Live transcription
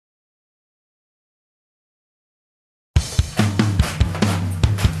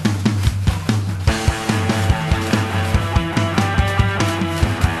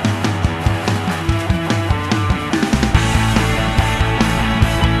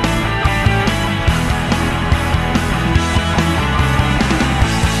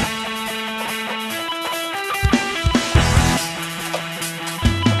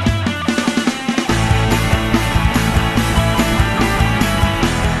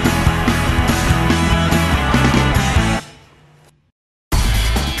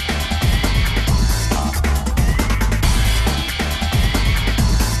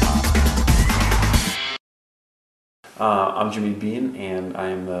I'm Jimmy Bean, and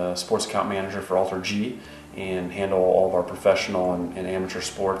I'm the sports account manager for AlterG and handle all of our professional and amateur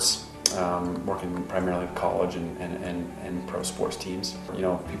sports, working primarily with college and pro sports teams. You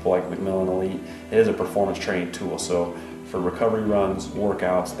know, people like McMilanElite, it is a performance training tool, so for recovery runs,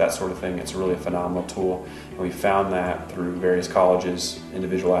 workouts, that sort of thing, it's really a phenomenal tool. And we found that through various colleges,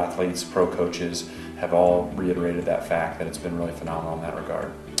 individual athletes, pro coaches have all reiterated that fact, that it's been really phenomenal in that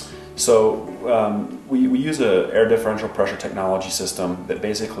regard. So we use an air differential pressure technology system that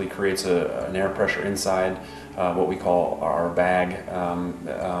basically creates an air pressure inside what we call our bag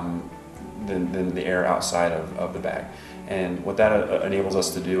than the air outside of the bag. And what that enables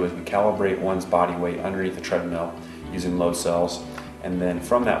us to do is we calibrate one's body weight underneath the treadmill using load cells, and then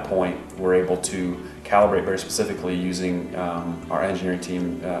from that point we're able to calibrate very specifically using our engineering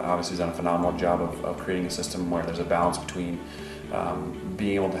team obviously has done a phenomenal job of creating a system where there's a balance between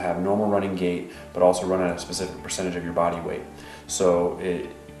being able to have normal running gait but also run at a specific percentage of your body weight. So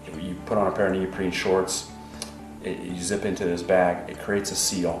you put on a pair of neoprene shorts, you zip into this bag, it creates a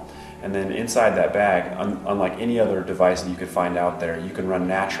seal, and then inside that bag, unlike any other device that you could find out there, you can run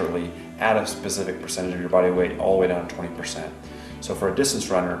naturally at a specific percentage of your body weight all the way down to 20%. So for a distance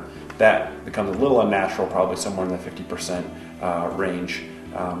runner, that becomes a little unnatural, probably somewhere in the 50% range,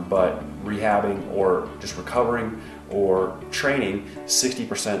 but rehabbing or just recovering or training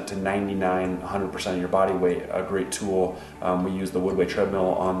 60% to 99, 100% of your body weight, a great tool. We use the Woodway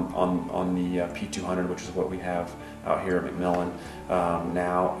treadmill on the P200, which is what we have out here at McMillan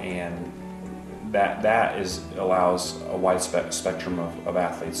now, and that allows a wide spectrum of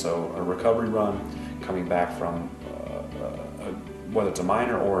athletes. So a recovery run coming back from whether it's a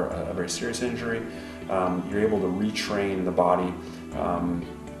minor or a very serious injury, you're able to retrain the body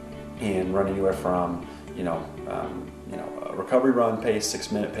and run anywhere from a recovery run pace,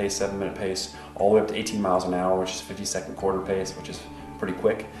 6-minute pace, 7-minute pace, all the way up to 18 miles an hour, which is 50-second quarter pace, which is pretty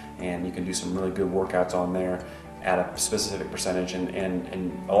quick, and you can do some really good workouts on there at a specific percentage,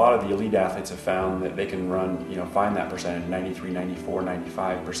 and a lot of the elite athletes have found that they can run, find that percentage, 93, 94,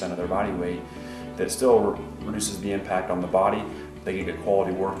 95% of their body weight, that still reduces the impact on the body. They can get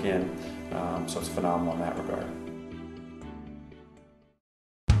quality work in, so it's phenomenal in that regard.